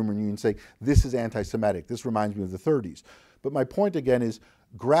major German union saying, this is anti-Semitic. This reminds me of the 30s. But my point again is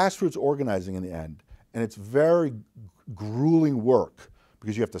grassroots organizing in the end, and it's very grueling work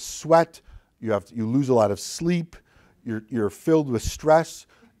because you have to sweat, you lose a lot of sleep, you're filled with stress,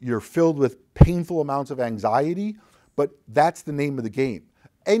 you're filled with painful amounts of anxiety, but that's the name of the game.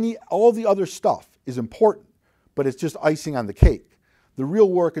 All the other stuff is important, but it's just icing on the cake. The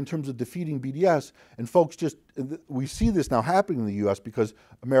real work in terms of defeating BDS, and folks we see this now happening in the US because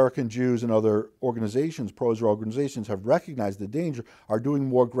American Jews and other organizations, pro-Israel organizations, have recognized the danger, are doing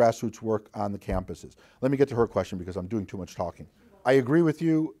more grassroots work on the campuses. Let me get to her question because I'm doing too much talking. I agree with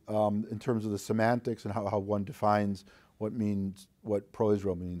you in terms of the semantics and how one defines what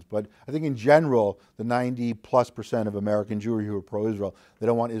pro-Israel means. But I think in general, the 90+% of American Jewry who are pro-Israel, they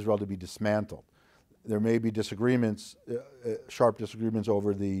don't want Israel to be dismantled. There may be disagreements, sharp disagreements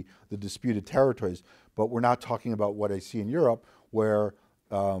over the disputed territories, but we're not talking about what I see in Europe, where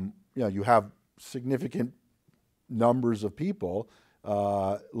you have significant numbers of people,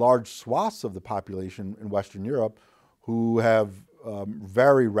 large swaths of the population in Western Europe, who have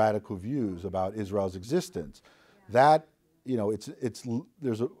very radical views about Israel's existence. That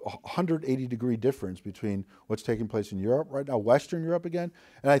there's a 180-degree difference between what's taking place in Europe right now, Western Europe again,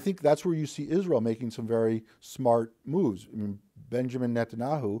 and I think that's where you see Israel making some very smart moves. I mean, Benjamin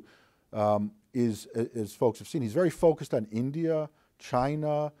Netanyahu is, as folks have seen, he's very focused on India,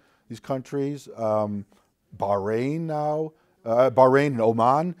 China, these countries, Bahrain now, Bahrain and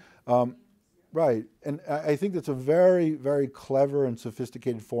Oman, right? And I think that's a very, very clever and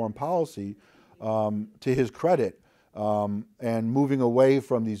sophisticated foreign policy to his credit. And moving away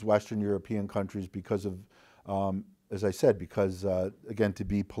from these Western European countries because of, as I said, because, again, to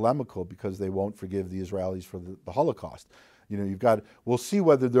be polemical, because they won't forgive the Israelis for the Holocaust. We'll see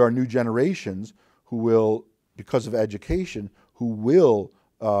whether there are new generations who will, because of education, who will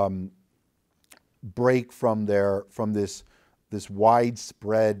break from this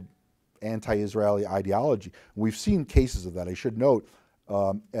widespread anti-Israeli ideology. We've seen cases of that. I should note,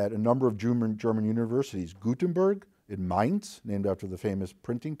 at a number of German universities, Gutenberg, in Mainz, named after the famous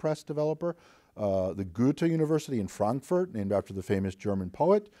printing press developer, the Goethe University in Frankfurt, named after the famous German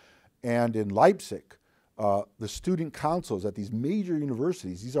poet, and in Leipzig, the student councils at these major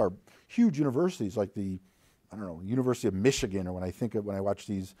universities, these are huge universities like the, University of Michigan, or when I watch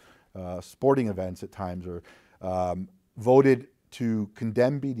these sporting events at times, or voted to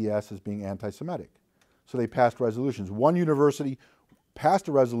condemn BDS as being anti-Semitic. So they passed resolutions. One university passed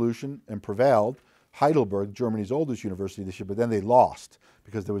a resolution and prevailed, Heidelberg, Germany's oldest university this year, but then they lost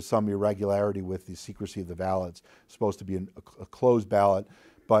because there was some irregularity with the secrecy of the ballots. It's supposed to be a closed ballot,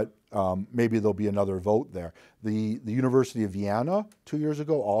 but maybe there'll be another vote there. The University of Vienna 2 years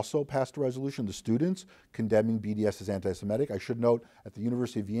ago also passed a resolution, the students condemning BDS as anti-Semitic. I should note at the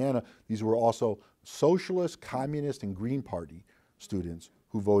University of Vienna, these were also socialist, communist, and Green Party students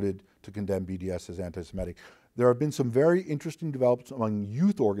who voted to condemn BDS as anti-Semitic. There have been some very interesting developments among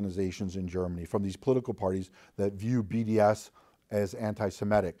youth organizations in Germany from these political parties that view BDS as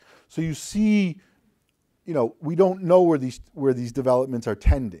anti-Semitic. So you see, we don't know where these developments are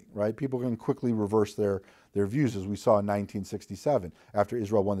tending, right? People can quickly reverse their views, as we saw in 1967 after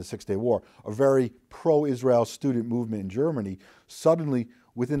Israel won the Six-Day War. A very pro-Israel student movement in Germany suddenly,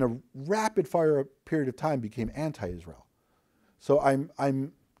 within a rapid-fire period of time, became anti-Israel. So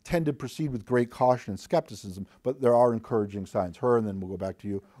I'm tend to proceed with great caution and skepticism, but there are encouraging signs. Her, and then we'll go back to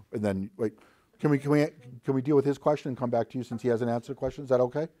you. And then, wait, can we deal with his question and come back to you since he hasn't answered the question? Is that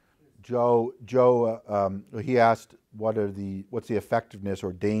okay? Joe, he asked what's the effectiveness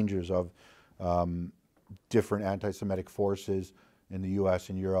or dangers of different anti-Semitic forces in the U.S.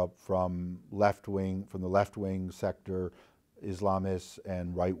 and Europe from the left-wing sector, Islamists,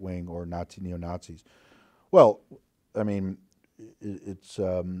 and right-wing or neo-Nazis. Well, I mean,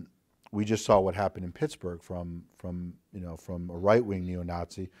 we just saw what happened in Pittsburgh from a right-wing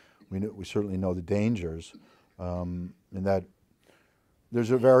neo-Nazi. We certainly know the dangers, and that there's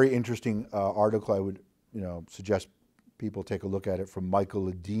a very interesting article I would suggest people take a look at it from Michael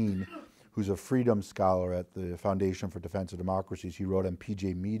Ledeen, who's a freedom scholar at the Foundation for Defense of Democracies. He wrote on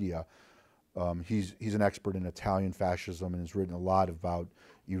PJ Media. He's an expert in Italian fascism and has written a lot about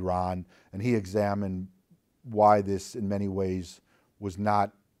Iran, and he examined why this, in many ways, we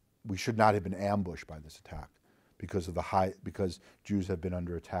should not have been ambushed by this attack because Jews have been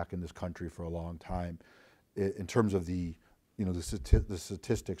under attack in this country for a long time. In terms of the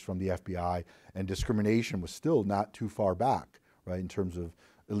statistics from the FBI, and discrimination was still not too far back, right? In terms of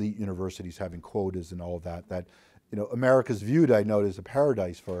elite universities having quotas and all of that. That, you know, America's viewed, I notice, as a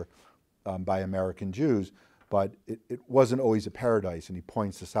paradise for by American Jews, but it wasn't always a paradise, and he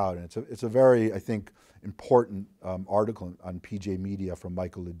points this out. And it's a very, I think, important article on PJ Media from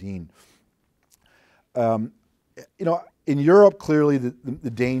Michael Ledeen. You know, in Europe, clearly the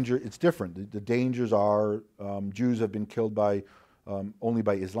danger, it's different. The dangers are Jews have been killed by only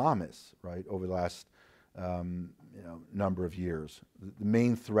by Islamists, right, over the last you know, number of years. The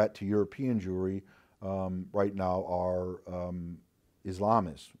main threat to European Jewry right now are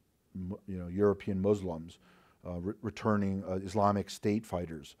Islamists, you know, European Muslims, returning Islamic State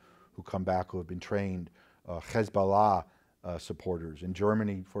fighters who come back, who have been trained, Hezbollah supporters. In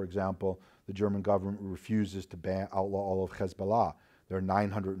Germany, for example, the German government refuses to outlaw all of Hezbollah. There are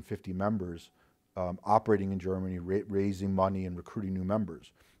 950 members operating in Germany, raising money and recruiting new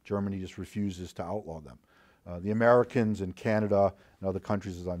members. Germany just refuses to outlaw them. The Americans and Canada and other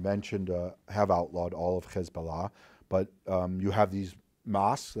countries, as I mentioned, have outlawed all of Hezbollah, but you have these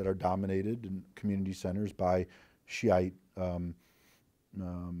mosques that are dominated in community centers by Shiite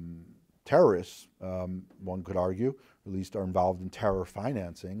terrorists, one could argue, at least are involved in terror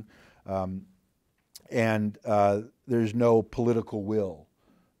financing, and there's no political will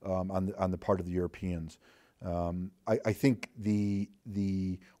on the part of the Europeans. I think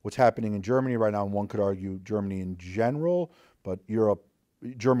what's happening in Germany right now, and one could argue Germany in general, but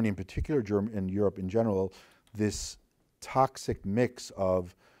Germany in particular, and Europe in general, this toxic mix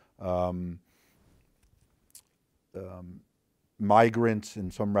of migrants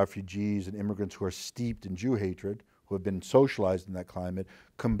and some refugees and immigrants who are steeped in Jew hatred, who have been socialized in that climate,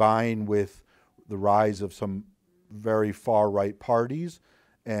 combined with the rise of some very far-right parties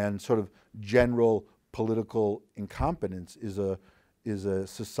and sort of general political incompetence is a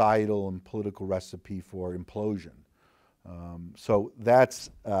societal and political recipe for implosion. So that's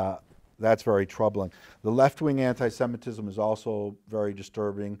very troubling. The left-wing anti-Semitism is also very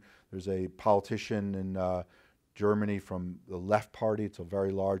disturbing. There's a politician in Germany from the left party. It's a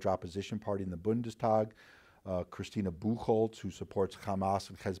very large opposition party in the Bundestag, Christina Buchholz, who supports Hamas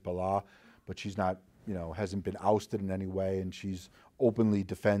and Hezbollah, but she's not, you know, hasn't been ousted in any way, and she's openly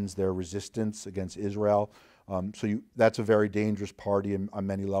defends their resistance against Israel. That's a very dangerous party on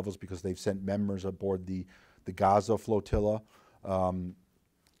many levels because they've sent members aboard the Gaza flotilla. And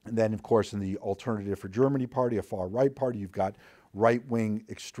then, of course, in the Alternative for Germany party, a far-right party, you've got right-wing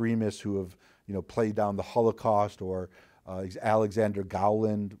extremists who have, you know, played down the Holocaust, or Alexander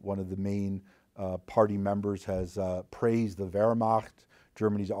Gauland, one of the main party members, has praised the Wehrmacht,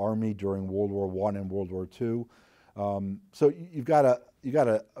 Germany's army, during World War I and World War II. So you've got a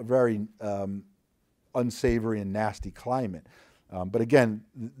very unsavory and nasty climate. But again,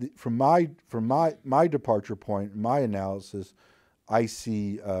 from my departure point, my analysis, I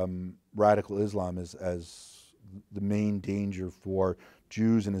see radical Islam as the main danger for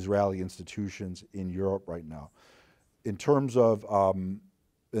Jews and Israeli institutions in Europe right now. In terms of,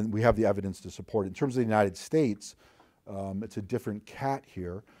 and we have the evidence to support it, in terms of the United States, it's a different cat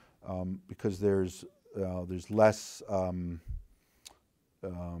here because there's less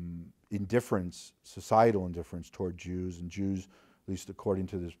indifference, societal indifference toward Jews, and Jews, at least according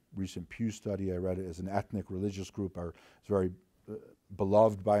to this recent Pew study I read, as an ethnic religious group, is very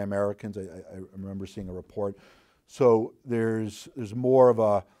beloved by Americans. I remember seeing a report. So there's more of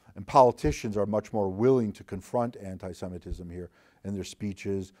a, and politicians are much more willing to confront anti-Semitism here in their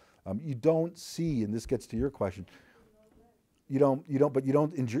speeches. You don't see, and this gets to your question, in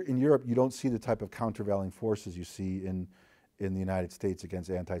Europe, you don't see the type of countervailing forces you see in the United States against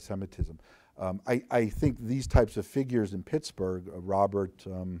anti-Semitism. I think these types of figures in Pittsburgh, Robert,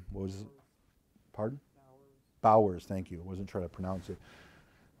 what was it? Pardon? Bowers, thank you. I wasn't trying to pronounce it.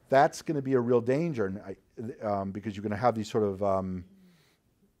 That's going to be a real danger, and because you're going to have these sort of,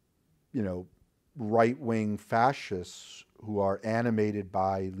 right-wing fascists who are animated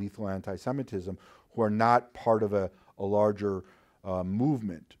by lethal anti-Semitism, who are not part of a larger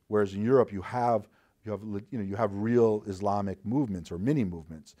movement. Whereas in Europe, you have real Islamic movements or mini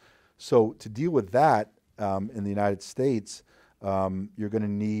movements. So to deal with that in the United States, you're going to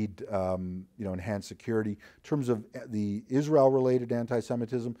need enhanced security. In terms of the Israel-related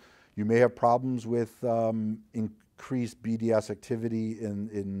anti-Semitism, you may have problems with increased BDS activity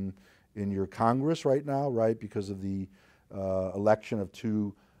in your Congress right now, right, because of the election of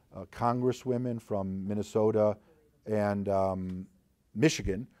two congresswomen from Minnesota and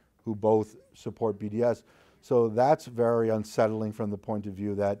Michigan, who both support BDS. So that's very unsettling from the point of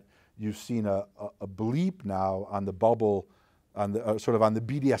view that you've seen a bleep now on the bubble on the sort of on the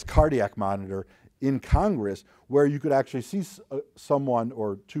BDS cardiac monitor in Congress, where you could actually see someone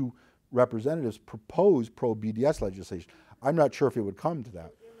or two representatives propose pro-BDS legislation. I'm not sure if it would come to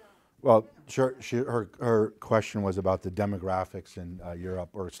that. Well, sure. Her question was about the demographics in Europe,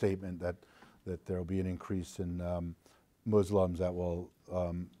 or a statement that there will be an increase in Muslims that will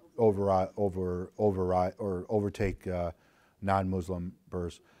overtake non-Muslim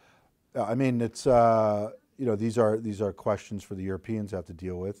births. I mean, it's these are questions for the Europeans to have to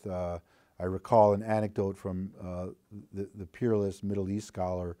deal with. I recall an anecdote from the peerless Middle East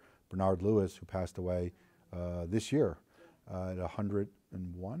scholar Bernard Lewis, who passed away this year at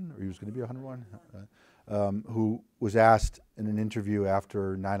 101, or he was going to be 101, who was asked in an interview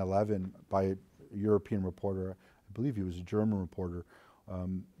after 9/11 by a European reporter. I believe he was a German reporter.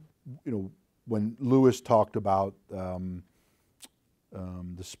 When Lewis talked about the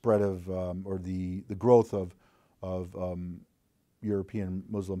spread of or the growth of European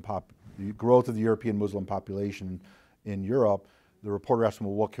Muslim the growth of the European Muslim population in Europe, the reporter asked him,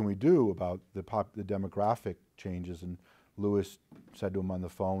 "Well, what can we do about the demographic changes?" And Lewis said to him on the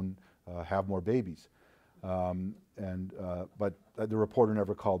phone, "Have more babies." But the reporter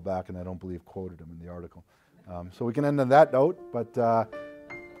never called back, and I don't believe quoted him in the article. So we can end on that note. But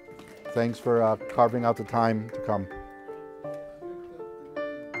thanks for carving out the time to come.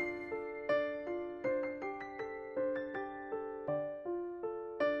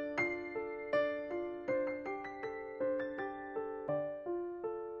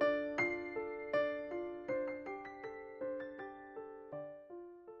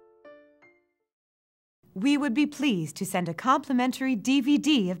 We would be pleased to send a complimentary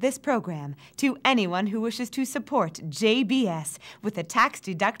DVD of this program to anyone who wishes to support JBS with a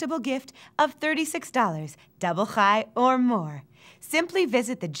tax-deductible gift of $36, double high or more. Simply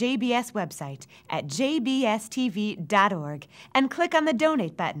visit the JBS website at jbstv.org and click on the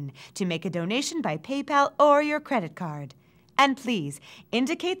Donate button to make a donation by PayPal or your credit card. And please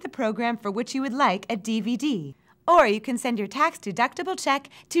indicate the program for which you would like a DVD. Or you can send your tax-deductible check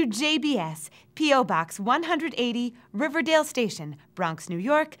to JBS, P.O. Box 180, Riverdale Station, Bronx, New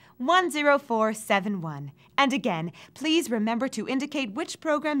York, 10471. And again, please remember to indicate which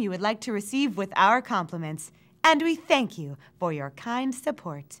program you would like to receive with our compliments. And we thank you for your kind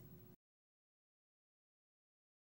support.